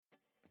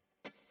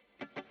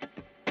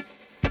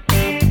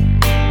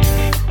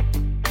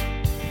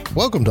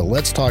Welcome to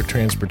Let's Talk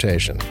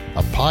Transportation,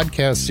 a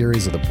podcast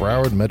series of the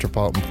Broward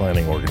Metropolitan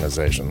Planning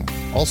Organization,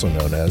 also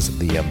known as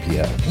the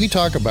MPO. We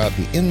talk about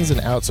the ins and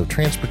outs of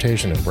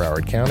transportation in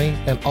Broward County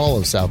and all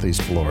of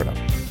Southeast Florida,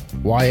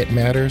 why it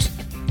matters,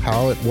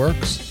 how it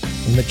works,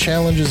 and the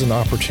challenges and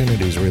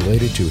opportunities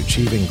related to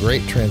achieving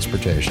great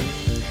transportation.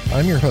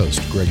 I'm your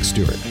host, Greg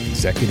Stewart,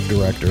 Executive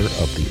Director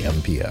of the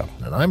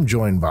MPO, and I'm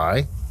joined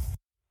by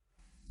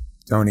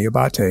Tony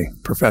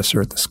Abbate,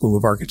 Professor at the School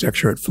of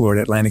Architecture at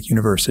Florida Atlantic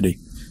University.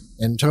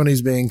 And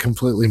Tony's being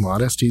completely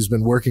modest. He's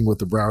been working with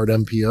the Broward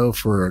MPO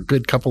for a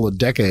good couple of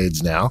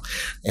decades now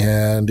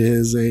and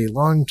is a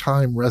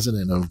longtime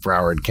resident of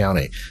Broward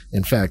County.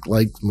 In fact,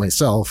 like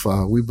myself,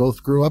 we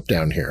both grew up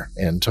down here.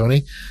 And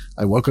Tony,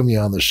 I welcome you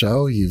on the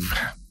show. You've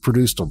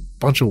produced a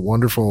bunch of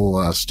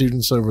wonderful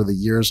students over the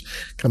years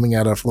coming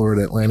out of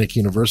Florida Atlantic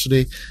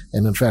University.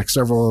 And in fact,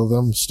 several of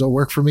them still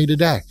work for me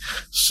today.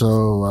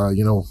 So,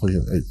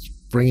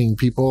 bringing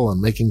people and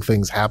making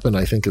things happen,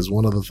 I think, is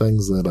one of the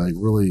things that I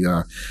really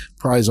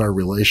prize our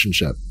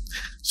relationship.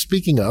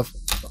 Speaking of,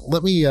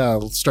 let me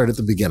start at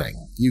the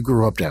beginning. You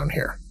grew up down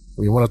here.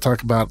 You want to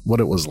talk about what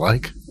it was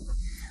like?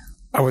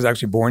 I was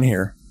actually born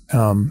here.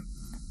 And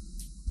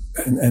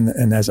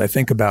as I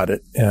think about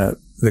it,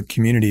 the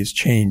community has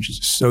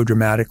changed so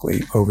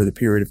dramatically over the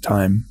period of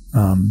time.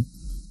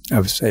 I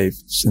would say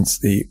since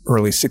the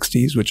early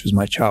 60s, which was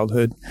my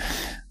childhood,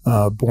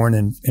 born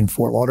in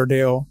Fort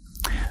Lauderdale,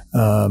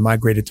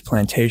 migrated to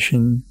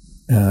Plantation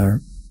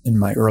in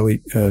my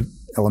early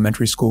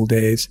elementary school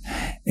days.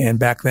 And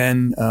back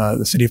then,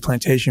 the city of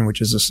Plantation, which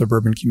is a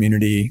suburban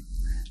community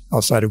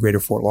outside of Greater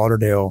Fort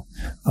Lauderdale,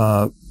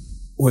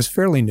 was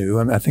fairly new.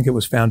 I think it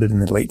was founded in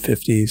the late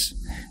 50s,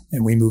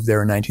 and we moved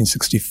there in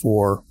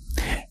 1964.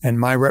 And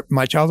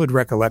my childhood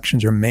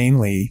recollections are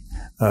mainly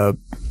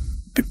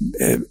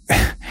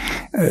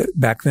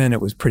back then.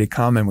 It was pretty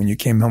common when you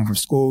came home from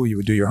school, you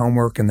would do your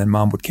homework, and then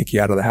mom would kick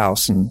you out of the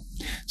house, and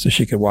so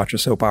she could watch her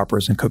soap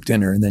operas and cook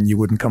dinner, and then you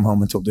wouldn't come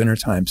home until dinner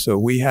time. So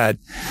we had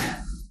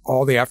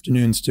all the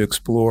afternoons to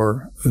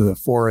explore the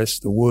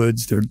forest, the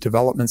woods, the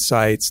development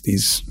sites,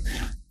 these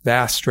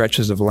vast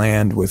stretches of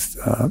land with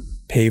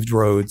paved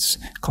roads,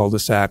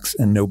 cul-de-sacs,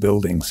 and no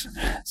buildings.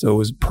 So it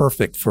was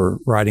perfect for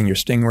riding your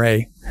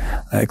Stingray,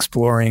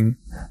 exploring,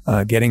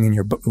 getting in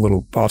your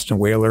little Boston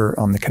Whaler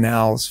on the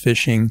canals,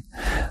 fishing.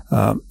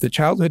 The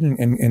childhood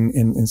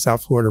in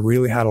South Florida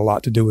really had a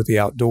lot to do with the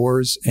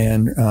outdoors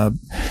and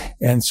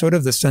sort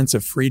of the sense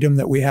of freedom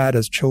that we had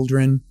as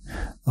children,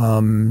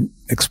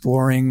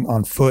 exploring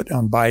on foot,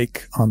 on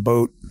bike, on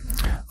boat,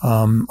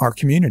 our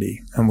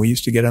community. And we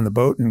used to get on the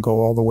boat and go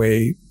all the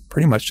way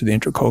pretty much to the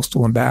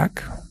Intracoastal and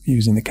back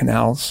using the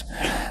canals.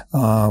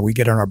 We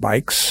get on our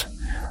bikes.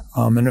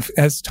 And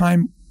as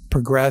time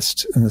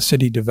progressed and the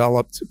city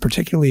developed,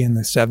 particularly in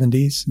the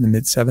 70s, in the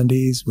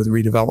mid-70s, with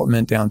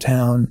redevelopment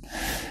downtown,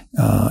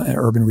 and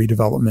urban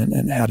redevelopment,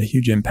 and had a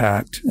huge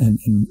impact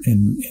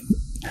in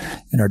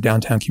our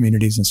downtown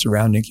communities and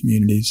surrounding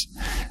communities.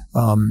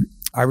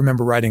 I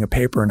remember writing a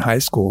paper in high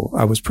school.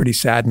 I was pretty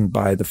saddened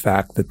by the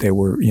fact that they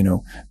were,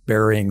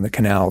 burying the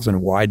canals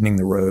and widening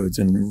the roads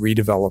and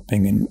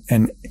redeveloping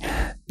and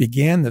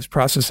began this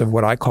process of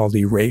what I call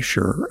the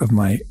erasure of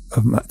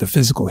the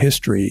physical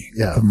history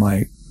of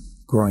my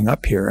growing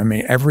up here. I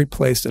mean, every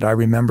place that I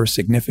remember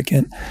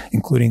significant,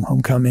 including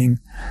homecoming,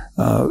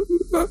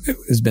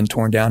 has been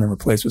torn down and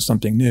replaced with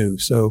something new.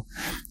 So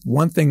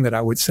one thing that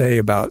I would say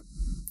about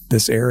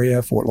this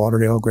area, Fort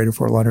Lauderdale, Greater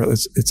Fort Lauderdale,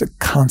 it's a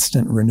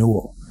constant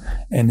renewal.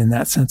 And in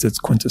that sense,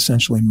 it's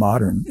quintessentially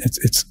modern.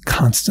 It's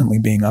constantly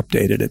being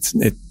updated.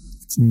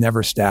 It's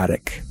never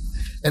static.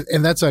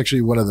 And that's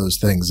actually one of those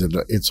things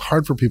that it's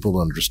hard for people to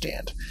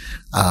understand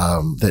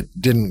that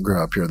didn't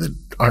grow up here, that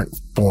aren't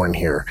born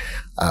here.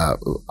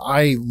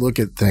 I look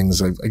at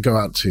things, I go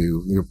out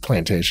to your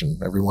plantation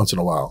every once in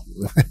a while,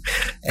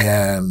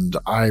 and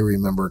I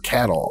remember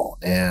cattle,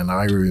 and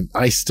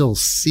I still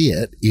see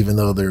it, even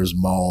though there's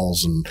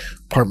malls and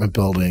apartment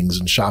buildings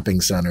and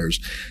shopping centers.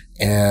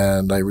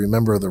 And I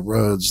remember the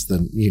roads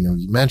that, you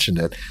mentioned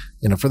it.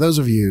 For those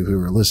of you who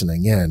are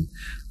listening in,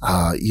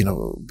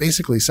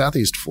 basically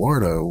Southeast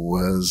Florida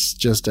was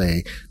just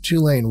a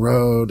 2-lane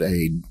road,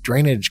 a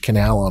drainage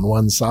canal on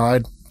one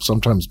side,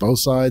 sometimes both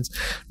sides,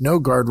 no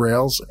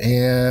guardrails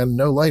and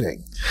no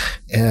lighting.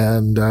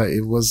 And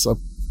it was a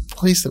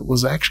place that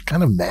was actually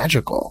kind of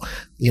magical,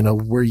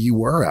 where you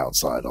were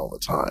outside all the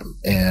time.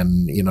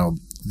 And,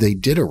 they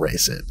did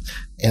erase it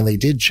and they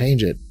did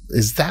change it.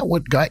 Is that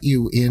what got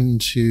you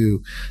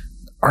into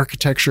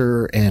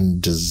architecture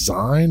and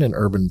design and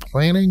urban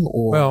planning?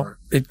 Or? Well,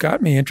 it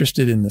got me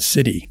interested in the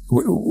city.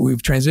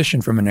 We've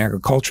transitioned from an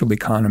agricultural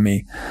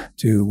economy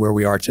to where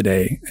we are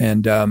today.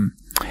 And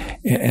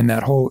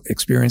that whole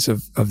experience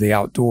of the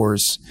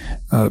outdoors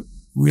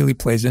really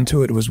plays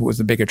into it. It was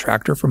a big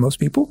attractor for most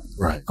people.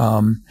 Right.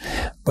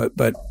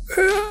 But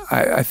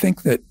I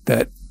think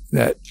that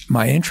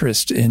my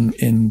interest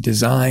in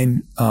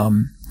design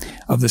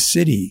of the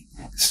city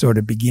sort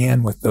of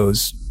began with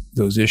those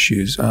those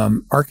issues.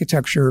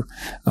 Architecture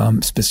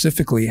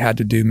specifically had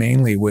to do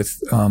mainly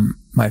with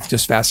my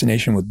just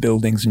fascination with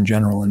buildings in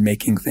general and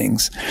making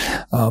things.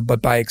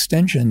 But by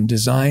extension,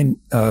 design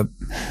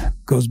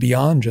goes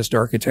beyond just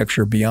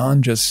architecture,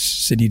 beyond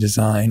just city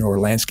design or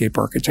landscape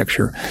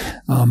architecture.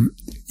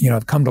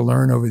 I've come to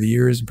learn over the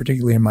years, and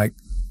particularly in my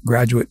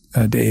graduate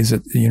days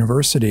at the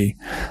university,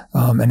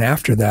 and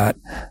after that,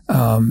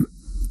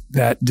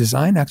 that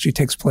design actually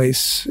takes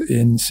place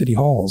in city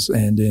halls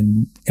and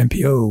in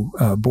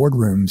MPO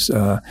boardrooms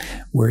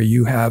where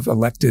you have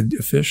elected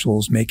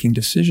officials making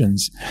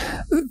decisions.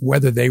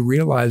 Whether they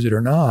realize it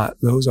or not,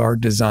 those are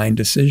design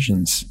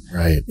decisions.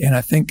 Right. And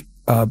I think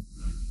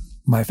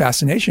my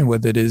fascination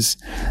with it is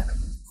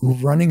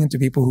running into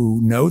people who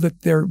know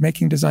that they're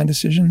making design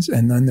decisions,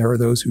 and then there are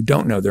those who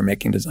don't know they're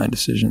making design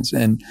decisions.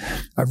 And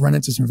I've run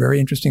into some very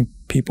interesting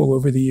people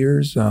over the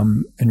years.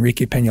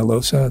 Enrique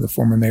Peñalosa, the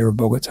former mayor of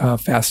Bogota,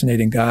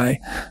 fascinating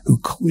guy who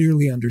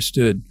clearly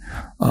understood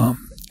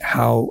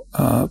how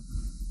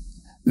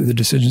the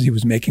decisions he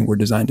was making were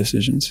design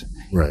decisions.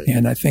 Right.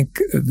 And I think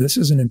this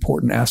is an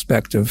important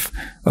aspect of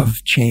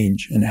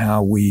change and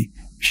how we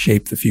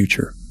shape the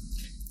future.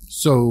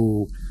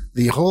 So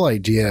the whole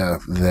idea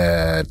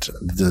that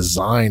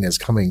design is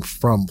coming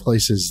from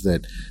places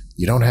that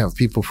you don't have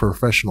people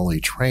professionally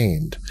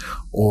trained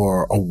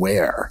or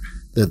aware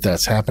that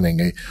that's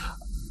happening.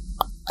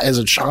 As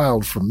a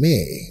child, for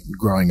me,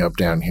 growing up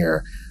down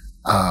here,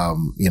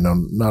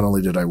 not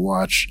only did I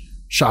watch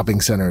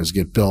shopping centers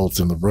get built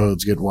and the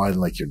roads get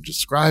widened like you're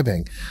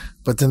describing,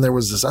 but then there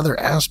was this other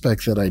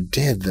aspect that I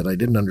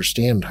didn't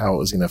understand how it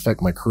was going to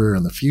affect my career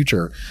in the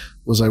future,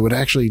 was I would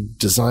actually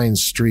design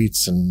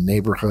streets and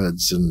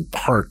neighborhoods and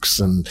parks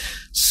and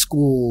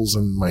schools.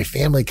 And my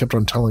family kept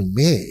on telling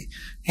me,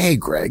 hey,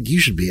 Greg, you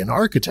should be an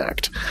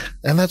architect.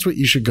 And that's what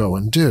you should go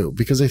and do,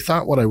 because they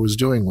thought what I was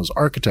doing was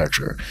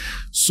architecture.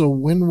 So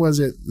when was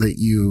it that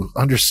you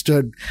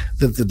understood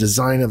that the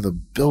design of the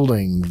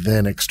building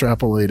then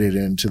extrapolated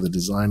into the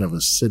design of a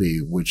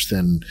city, which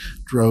then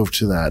drove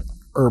to that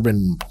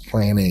urban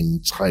planning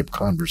type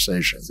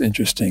conversation? It's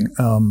interesting.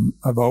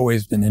 I've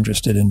always been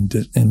interested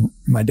in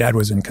my dad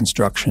was in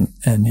construction,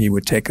 and he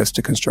would take us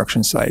to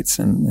construction sites,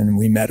 and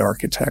we met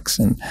architects,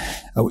 and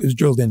it was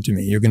drilled into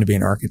me, you're going to be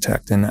an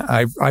architect. And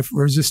I've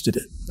resisted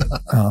it.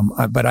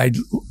 But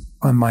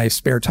on my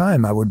spare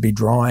time, I would be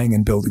drawing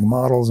and building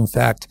models. In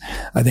fact,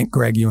 I think,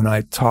 Greg, you and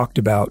I talked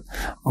about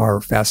our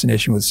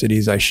fascination with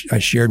cities. I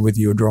shared with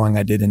you a drawing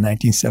I did in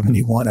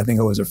 1971. I think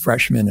I was a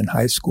freshman in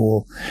high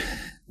school,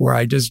 where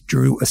I just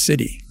drew a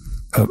city,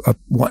 a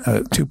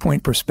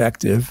 2-point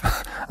perspective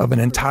of an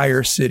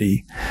entire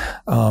city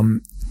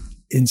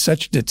in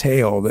such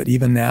detail that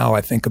even now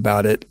I think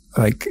about it,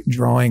 like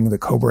drawing the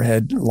Cobra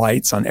head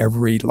lights on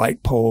every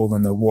light pole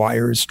and the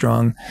wires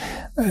strung.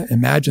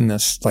 Imagine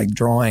this, like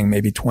drawing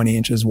maybe 20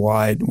 inches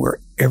wide where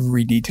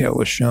every detail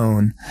is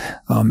shown.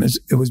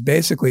 It was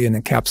basically an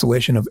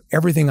encapsulation of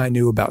everything I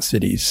knew about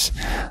cities,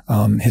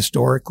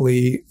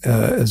 historically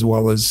as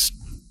well as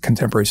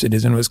contemporary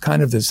cities. And it was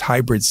kind of this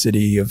hybrid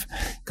city of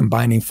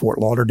combining Fort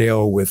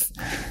Lauderdale with,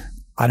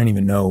 I don't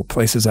even know,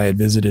 places I had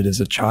visited as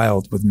a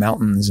child with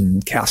mountains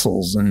and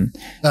castles, and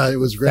it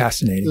was great.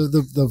 Fascinating.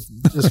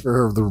 Just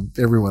for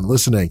everyone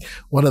listening,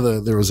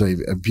 there was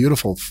a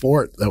beautiful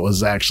fort that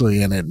was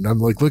actually in it, and I'm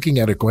like looking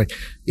at it going,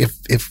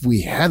 if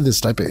we had this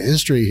type of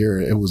history here,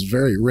 it was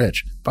very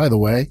rich. By the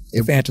way,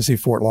 fantasy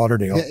Fort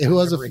Lauderdale. It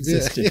was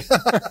existed.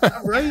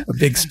 Right? A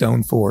big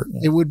stone fort.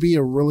 It would be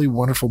a really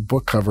wonderful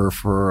book cover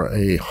for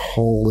a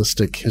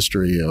holistic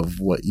history of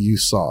what you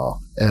saw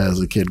as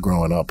a kid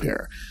growing up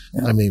here.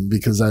 Yeah. I mean,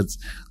 because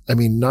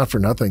not for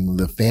nothing,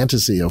 the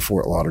fantasy of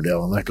Fort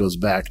Lauderdale, and that goes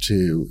back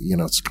to,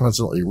 it's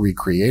constantly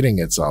recreating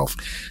itself.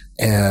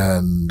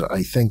 And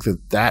I think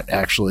that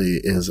actually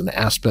is an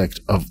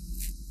aspect of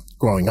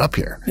growing up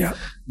here. Yeah.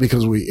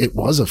 Because it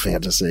was a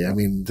fantasy. I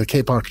mean, the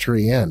Kapok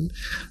Tree Inn.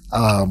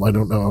 I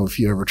don't know if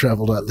you ever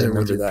traveled out there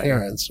with your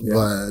parents,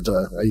 but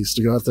I used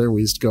to go out there.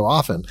 We used to go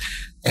often.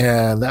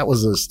 And that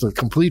was just a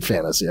complete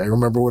fantasy. I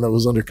remember when it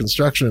was under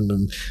construction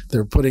and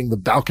they're putting the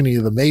balcony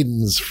of the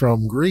maidens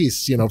from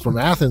Greece, from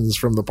Athens,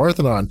 from the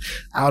Parthenon,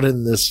 out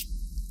in this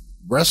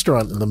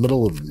restaurant in the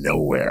middle of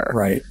nowhere.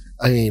 Right.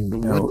 I mean,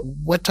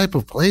 what type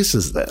of place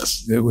is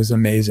this? It was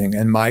amazing.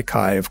 And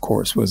Maikai, of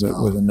course, was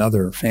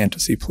another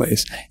fantasy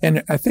place.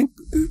 And I think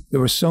there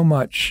was so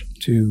much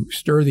to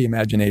stir the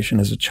imagination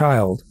as a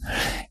child.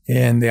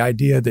 And the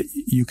idea that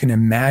you can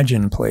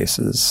imagine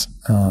places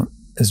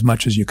as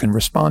much as you can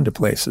respond to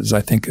places,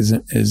 I think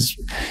is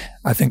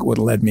what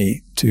led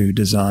me to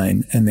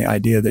design, and the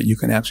idea that you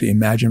can actually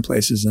imagine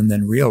places and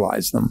then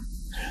realize them.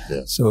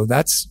 Yeah. So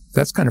that's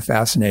kind of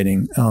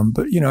fascinating.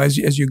 But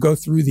as you go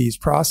through these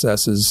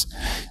processes,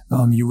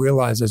 you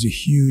realize there's a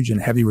huge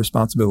and heavy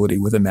responsibility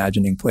with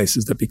imagining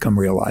places that become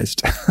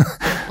realized.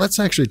 Let's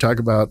actually talk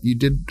about, you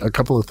did a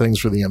couple of things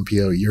for the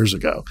MPO years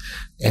ago.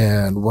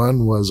 And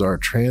one was our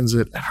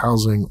Transit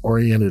Housing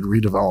Oriented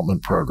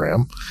Redevelopment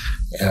Program,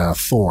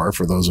 THOR,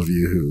 for those of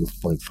you who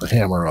like the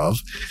hammer of.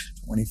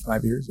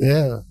 25 years ago.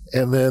 Yeah.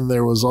 And then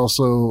there was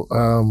also,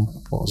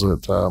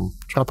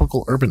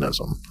 tropical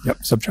urbanism. Yep,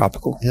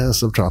 subtropical. Yeah,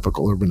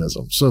 subtropical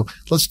urbanism. So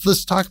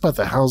let's talk about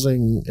the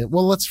housing.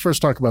 Well, let's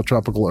first talk about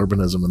tropical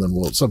urbanism, and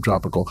then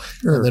subtropical,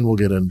 Sure. and then we'll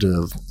get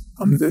into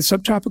the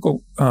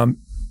subtropical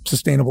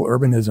sustainable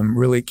urbanism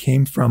really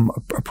came from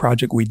a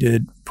project we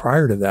did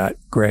prior to that,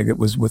 Greg. It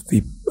was with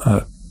the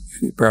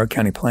Broward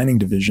County Planning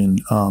Division,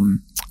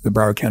 the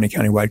Broward County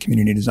Countywide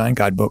Community Design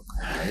Guidebook.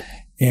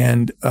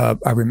 And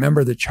I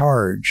remember the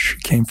charge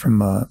came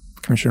from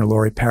Commissioner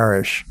Lori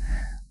Parrish.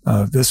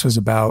 This was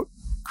about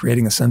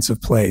creating a sense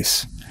of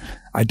place.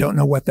 I don't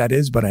know what that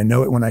is, but I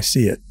know it when I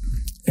see it.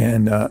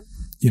 And,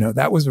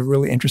 that was a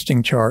really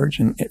interesting charge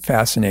and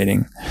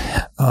fascinating.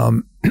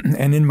 And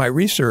in my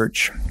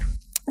research,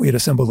 we had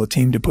assembled a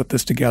team to put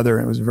this together,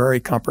 and it was very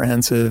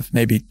comprehensive,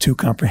 maybe too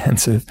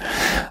comprehensive.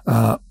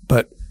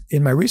 But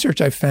in my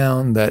research, I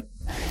found that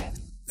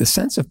the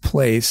sense of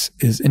place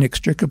is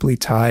inextricably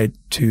tied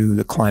to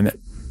the climate.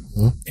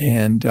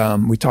 And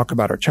we talk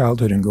about our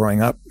childhood and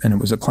growing up, and it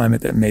was a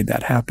climate that made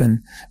that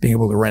happen, being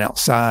able to run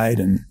outside,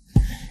 and,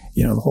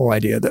 the whole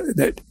idea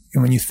that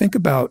when you think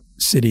about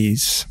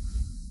cities,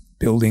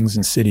 buildings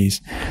and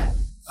cities,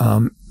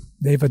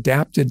 they've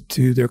adapted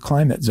to their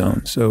climate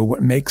zone. So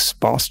what makes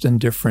Boston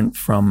different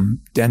from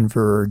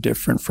Denver,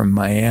 different from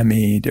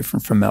Miami,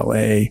 different from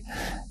LA,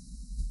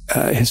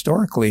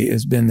 historically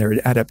has been their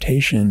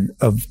adaptation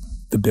of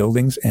the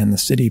buildings and the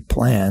city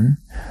plan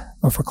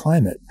for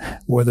climate.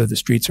 Whether the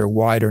streets are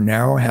wide or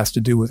narrow has to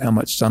do with how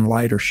much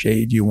sunlight or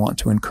shade you want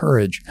to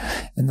encourage.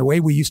 And the way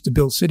we used to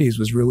build cities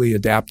was really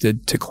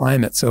adapted to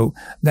climate. So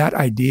that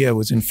idea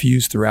was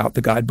infused throughout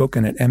the guidebook,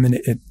 and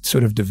it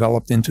sort of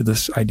developed into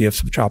this idea of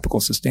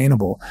subtropical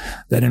sustainable,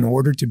 that in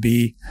order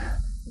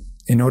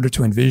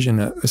to envision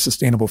a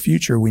sustainable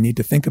future, we need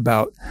to think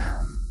about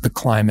the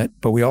climate,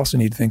 but we also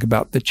need to think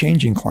about the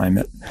changing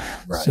climate.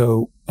 Right.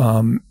 So,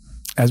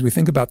 as we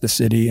think about the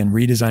city and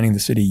redesigning the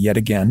city yet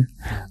again,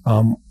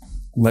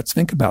 let's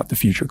think about the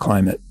future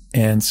climate.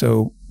 And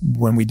so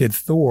when we did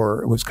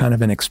Thor, it was kind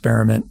of an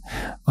experiment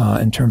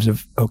in terms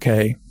of,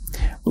 okay,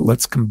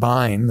 let's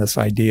combine this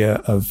idea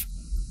of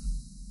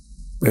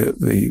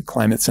the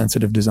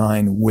climate-sensitive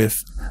design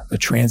with a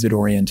transit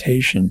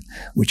orientation,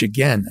 which,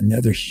 again,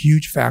 another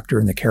huge factor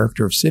in the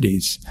character of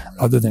cities,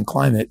 other than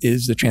climate,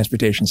 is the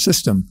transportation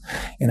system.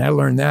 And I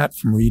learned that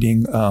from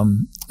reading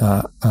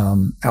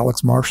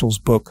Alex Marshall's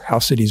book, How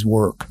Cities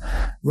Work.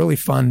 Really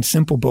fun,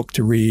 simple book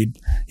to read.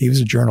 He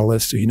was a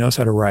journalist, so he knows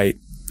how to write.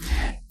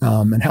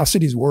 And How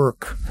Cities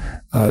Work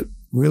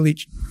really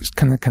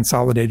kind of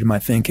consolidated my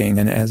thinking.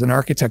 And as an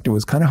architect, it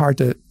was kind of hard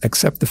to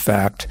accept the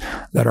fact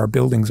that our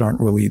buildings aren't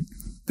really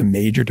the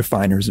major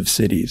definers of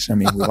cities. I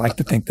mean, we like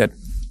to think that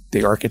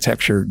the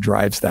architecture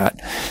drives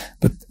that.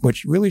 But what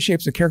really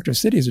shapes the character of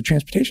city is a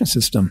transportation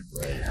system.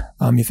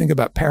 Right. You think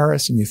about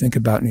Paris, and you think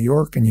about New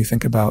York, and you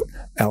think about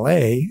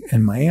LA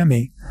and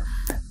Miami.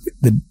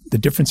 The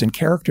difference in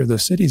character of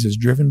those cities is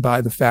driven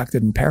by the fact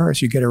that in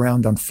Paris, you get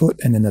around on foot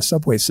and in a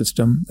subway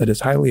system that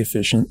is highly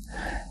efficient.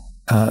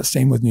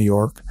 Same with New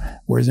York.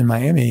 Whereas in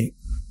Miami,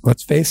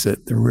 let's face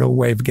it, the real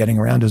way of getting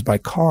around is by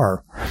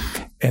car.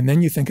 And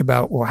then you think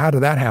about, well, how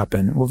did that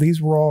happen? Well,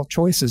 these were all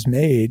choices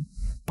made,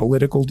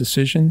 political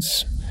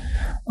decisions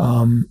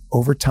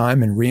over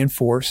time and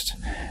reinforced.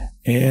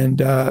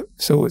 And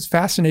so it's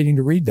fascinating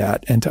to read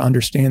that and to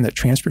understand that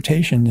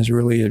transportation is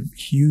really a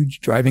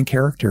huge driving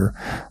character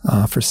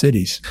for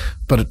cities.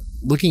 But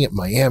looking at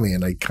Miami,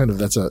 and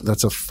that's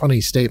a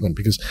funny statement,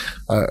 because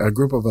a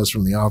group of us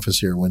from the office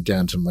here went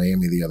down to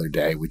Miami the other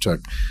day. We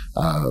took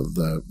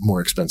the more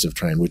expensive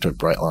train. We took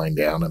Brightline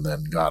down and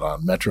then got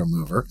on Metro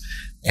Mover,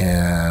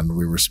 and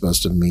we were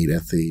supposed to meet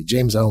at the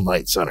James L.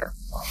 Knight Center.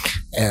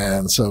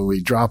 And so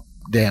we dropped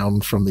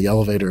down from the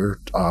elevator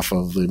off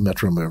of the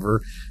Metro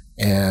Mover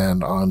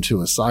and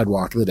onto a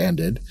sidewalk that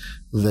ended,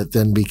 that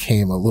then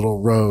became a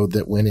little road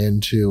that went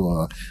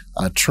into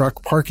a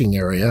truck parking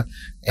area.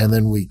 And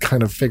then we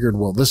kind of figured,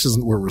 well, this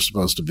isn't where we're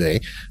supposed to be.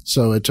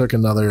 So it took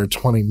another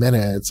 20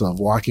 minutes of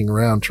walking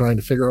around trying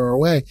to figure our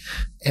way.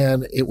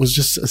 And it was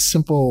just a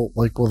simple,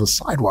 the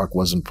sidewalk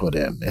wasn't put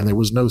in and there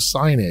was no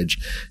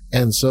signage.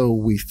 And so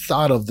we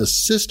thought of the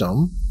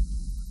system.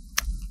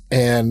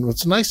 And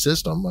it's a nice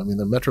system. I mean,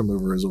 the Metro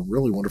Mover is a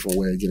really wonderful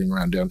way of getting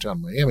around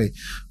downtown Miami.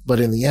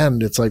 But in the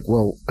end, it's like,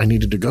 well, I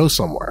needed to go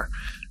somewhere.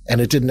 And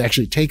it didn't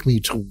actually take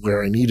me to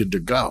where I needed to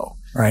go.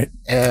 Right.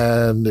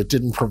 And it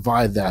didn't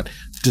provide that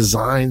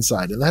design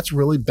side. And that's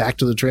really back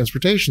to the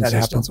transportation system.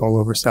 That happens all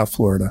over South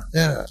Florida.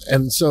 Yeah.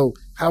 And so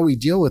how we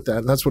deal with that,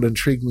 and that's what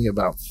intrigued me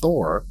about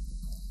Thor,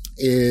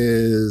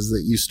 is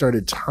that you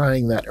started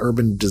tying that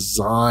urban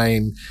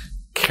design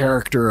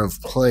character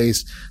of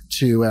place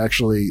to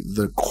actually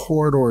the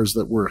corridors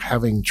that were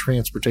having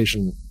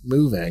transportation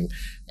moving,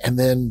 and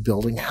then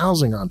building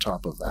housing on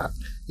top of that,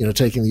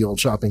 taking the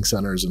old shopping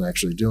centers and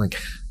actually doing.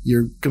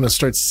 You're going to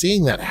start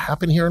seeing that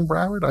happen here in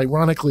Broward.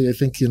 Ironically, I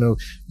think,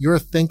 your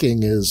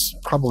thinking is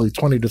probably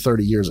 20 to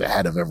 30 years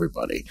ahead of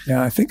everybody.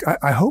 Yeah,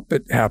 I hope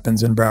it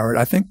happens in Broward.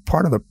 I think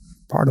part of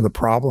the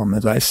problem,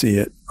 as I see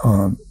it,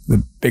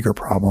 the bigger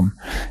problem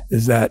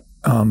is that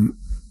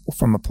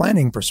from a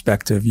planning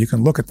perspective, you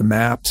can look at the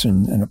maps,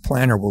 and a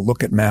planner will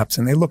look at maps,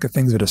 and they look at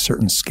things at a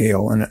certain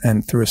scale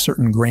and through a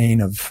certain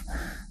grain of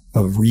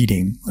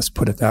reading, let's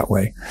put it that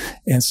way.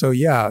 And so,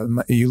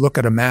 you look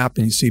at a map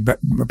and you see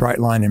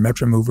Brightline and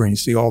Metro Mover, and you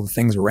see all the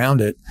things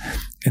around it,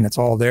 and it's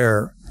all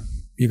there.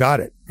 You got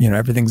it.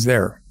 Everything's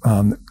there.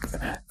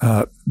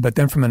 But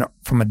then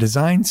from a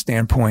design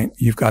standpoint,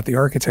 you've got the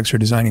architects who are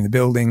designing the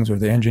buildings or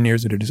the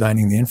engineers that are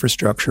designing the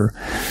infrastructure.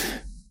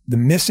 The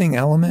missing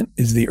element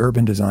is the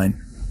urban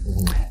design.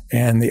 Mm-hmm.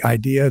 And the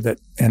idea that,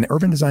 and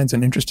urban design is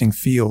an interesting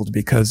field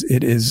because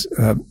it is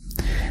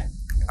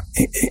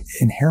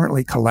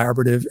inherently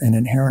collaborative and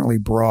inherently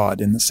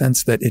broad in the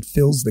sense that it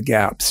fills the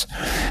gaps.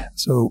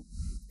 So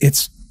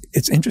it's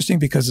interesting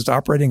because it's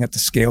operating at the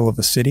scale of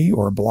a city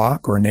or a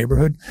block or a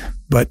neighborhood,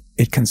 but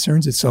it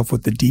concerns itself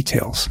with the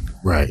details.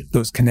 Right.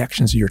 Those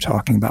connections that you're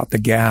talking about, the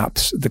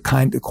gaps, the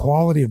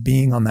quality of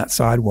being on that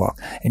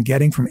sidewalk and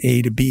getting from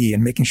A to B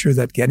and making sure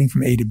that getting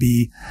from A to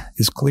B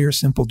is clear,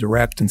 simple,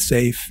 direct, and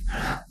safe,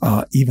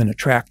 even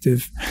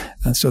attractive.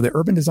 And so the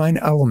urban design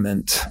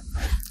element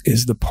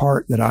is the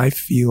part that I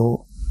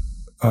feel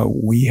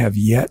we have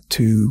yet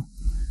to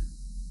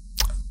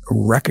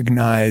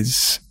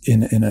recognize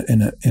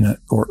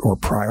or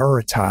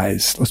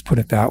prioritize. Let's put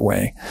it that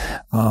way.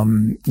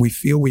 We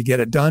feel we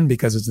get it done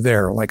because it's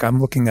there. Like I'm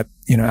looking at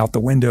out the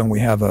window, and we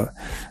have a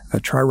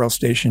tri-rail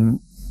station.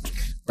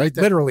 Right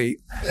there. Literally,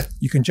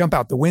 you can jump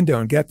out the window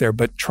and get there,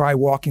 but try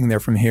walking there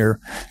from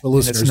here.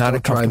 It's not a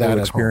comfortable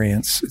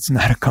experience. It's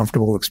not a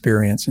comfortable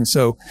experience. And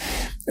so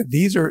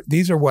these are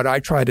what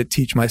I try to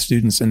teach my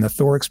students. And the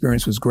Thor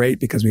experience was great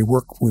because we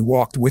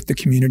walked with the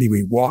community.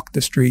 We walked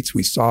the streets.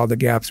 We saw the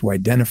gaps. We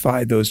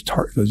identified those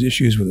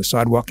issues where the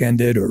sidewalk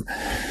ended or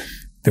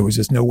there was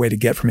just no way to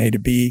get from A to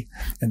B.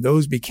 And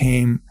those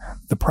became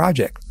the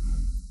project.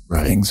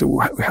 Right. Things.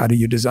 How do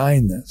you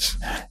design this?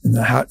 And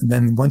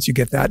then once you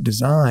get that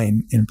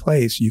design in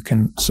place, you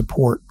can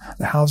support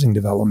the housing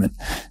development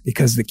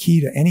because the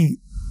key to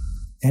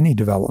any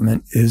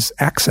development is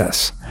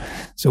access.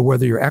 So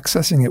whether you're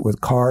accessing it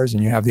with cars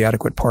and you have the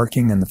adequate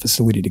parking and the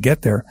facility to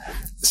get there,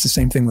 it's the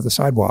same thing with the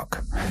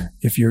sidewalk.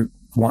 If you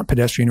want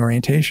pedestrian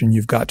orientation,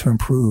 you've got to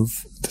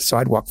improve the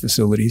sidewalk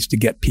facilities to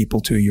get people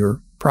to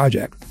your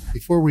project.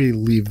 Before we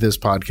leave this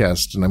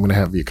podcast, and I'm going to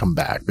have you come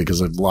back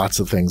because I have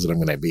lots of things that I'm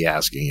going to be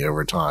asking you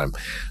over time,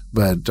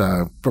 but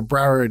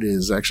Broward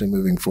is actually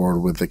moving forward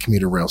with the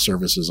commuter rail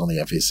services on the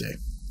FEC.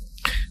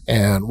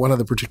 And one of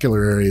the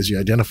particular areas you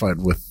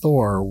identified with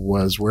Thor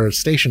was where a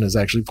station is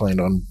actually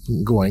planned on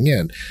going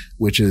in,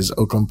 which is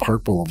Oakland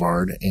Park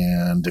Boulevard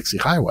and Dixie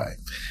Highway.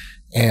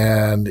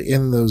 And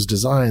in those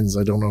designs,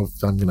 I don't know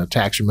if I'm going to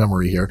tax your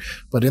memory here,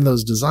 but in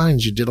those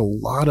designs, you did a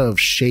lot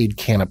of shade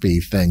canopy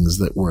things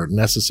that were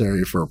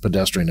necessary for a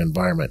pedestrian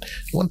environment.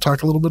 You want to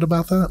talk a little bit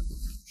about that?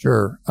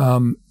 Sure.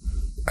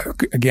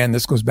 Again,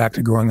 this goes back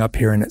to growing up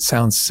here, and it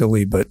sounds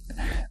silly, but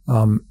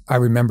I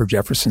remember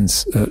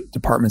Jefferson's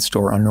department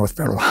store on North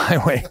Federal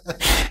Highway.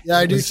 Yeah,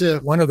 I do too.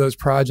 One of those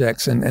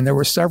projects, and there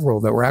were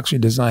several that were actually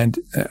designed.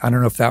 I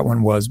don't know if that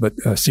one was, but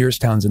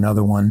Searstown's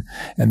another one,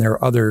 and there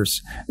are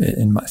others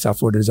in South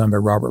Florida designed by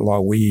Robert Law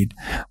Weed,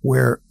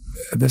 where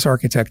this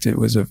architect, it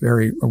was a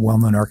very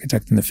well-known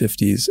architect in the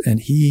 50s, and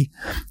he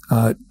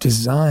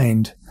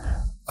designed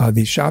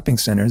these shopping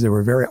centers. They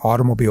were very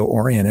automobile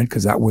oriented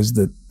because that was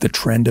the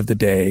trend of the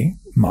day,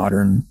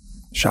 modern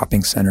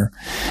shopping center.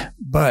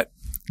 But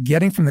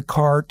getting from the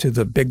car to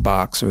the big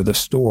box or the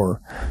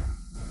store,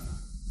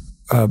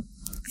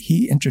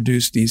 he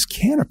introduced these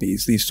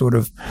canopies, these sort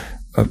of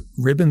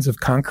ribbons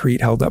of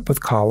concrete held up with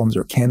columns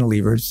or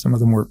cantilevers. Some of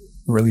them were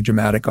really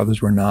dramatic,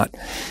 others were not.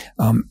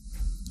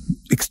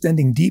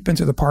 Extending deep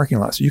into the parking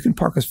lot. So you can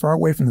park as far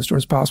away from the store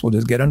as possible,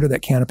 just get under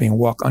that canopy and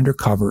walk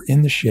undercover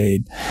in the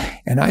shade.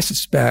 And I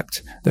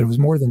suspect that it was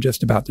more than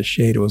just about the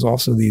shade. It was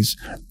also these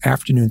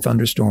afternoon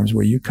thunderstorms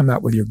where you come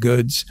out with your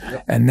goods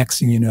and next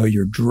thing you know,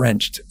 you're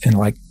drenched in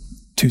like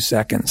 2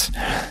 seconds.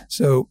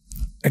 So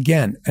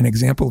again, an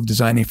example of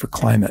designing for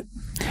climate.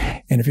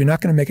 And if you're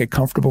not going to make it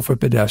comfortable for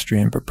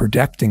pedestrian, but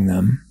protecting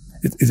them,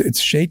 it's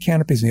shade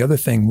canopies. And the other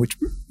thing, which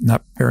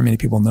not very many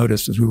people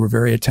noticed, is we were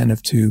very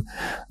attentive to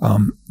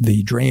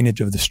the drainage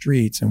of the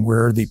streets and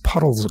where the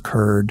puddles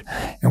occurred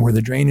and where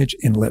the drainage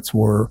inlets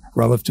were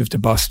relative to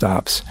bus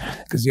stops.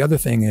 Because the other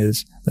thing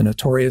is the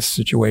notorious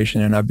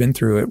situation, and I've been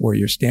through it, where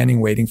you're standing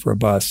waiting for a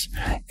bus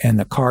and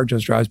the car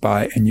just drives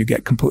by and you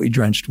get completely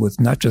drenched with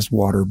not just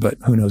water, but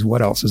who knows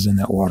what else is in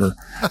that water.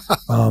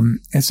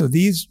 And so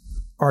these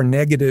are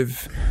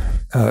negative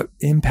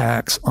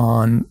impacts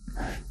on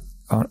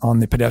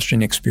the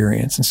pedestrian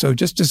experience. And so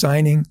just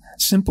designing,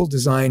 simple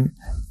design,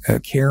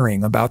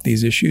 caring about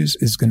these issues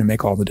is going to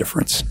make all the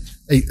difference.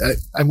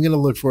 I'm going to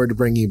look forward to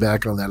bringing you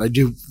back on that. I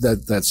do,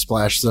 that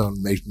splash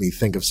zone made me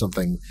think of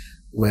something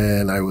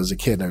when I was a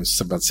kid. I was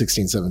about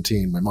 16,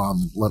 17. My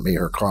mom lent me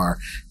her car,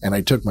 and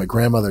I took my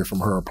grandmother from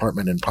her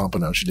apartment in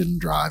Pompano. She didn't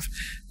drive.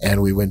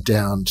 And we went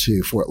down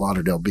to Fort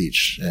Lauderdale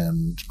Beach,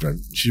 and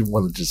she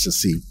wanted just to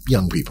see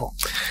young people.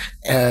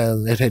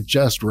 And it had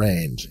just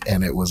rained,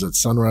 and it was at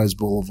Sunrise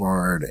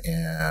Boulevard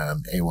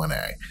and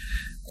A1A.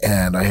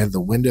 And I had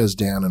the windows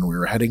down, and we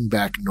were heading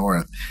back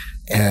north,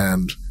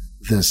 and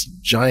this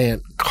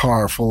giant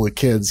car full of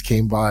kids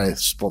came by,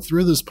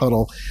 through this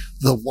puddle.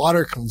 The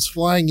water comes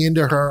flying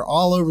into her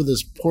all over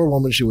this poor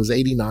woman. She was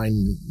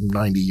 89,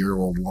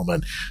 90-year-old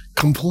woman,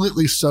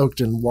 completely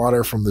soaked in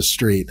water from the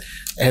street.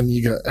 And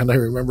I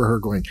remember her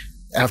going,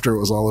 after it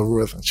was all over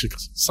with, and she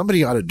goes,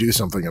 somebody ought to do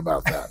something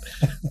about that.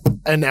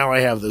 And now I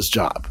have this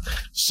job.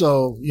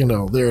 So,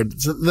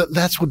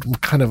 that's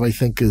what kind of, I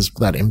think, is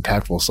that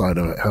impactful side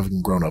of it,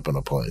 having grown up in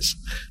a place.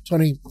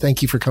 Tony,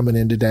 thank you for coming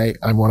in today.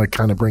 I want to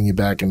kind of bring you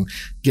back and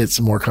get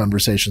some more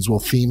conversations. We'll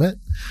theme it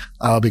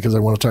because I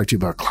want to talk to you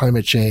about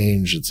climate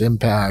change, its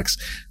impacts,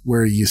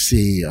 where you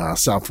see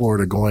South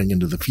Florida going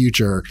into the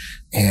future,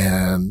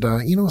 and,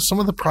 some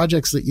of the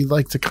projects that you'd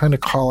like to kind of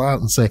call out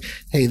and say,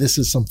 hey, this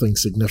is something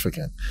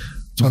significant.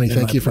 Tony,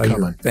 thank you for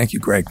coming. Thank you,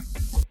 Greg.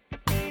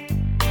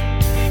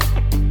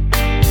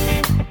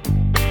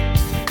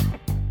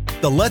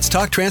 The Let's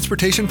Talk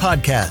Transportation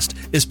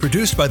podcast is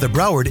produced by the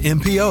Broward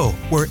MPO,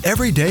 where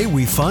every day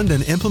we fund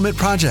and implement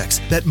projects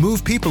that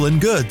move people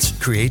and goods,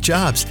 create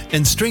jobs,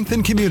 and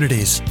strengthen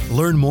communities.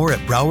 Learn more at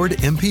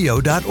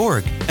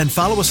browardmpo.org and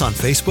follow us on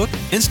Facebook,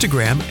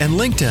 Instagram, and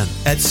LinkedIn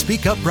at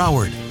Speak Up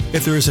Broward.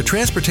 If there is a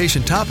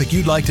transportation topic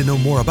you'd like to know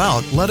more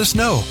about, let us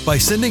know by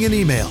sending an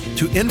email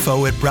to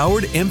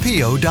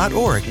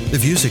info@browardmpo.org. The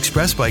views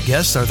expressed by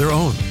guests are their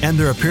own, and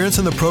their appearance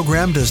in the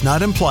program does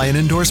not imply an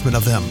endorsement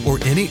of them or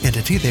any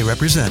entity they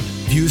represent.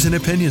 Views and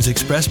opinions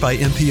expressed by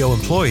MPO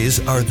employees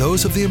are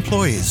those of the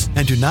employees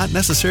and do not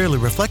necessarily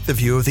reflect the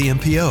view of the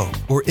MPO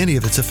or any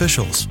of its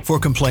officials. For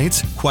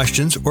complaints,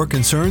 questions, or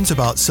concerns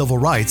about civil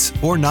rights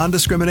or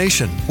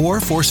non-discrimination, or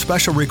for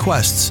special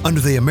requests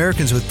under the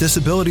Americans with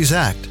Disabilities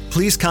Act,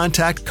 please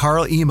contact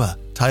Carl Ema,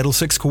 Title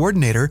VI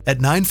Coordinator, at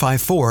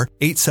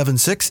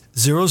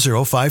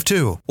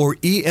 954-876-0052 or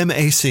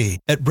EMAC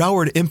at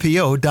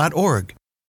browardmpo.org.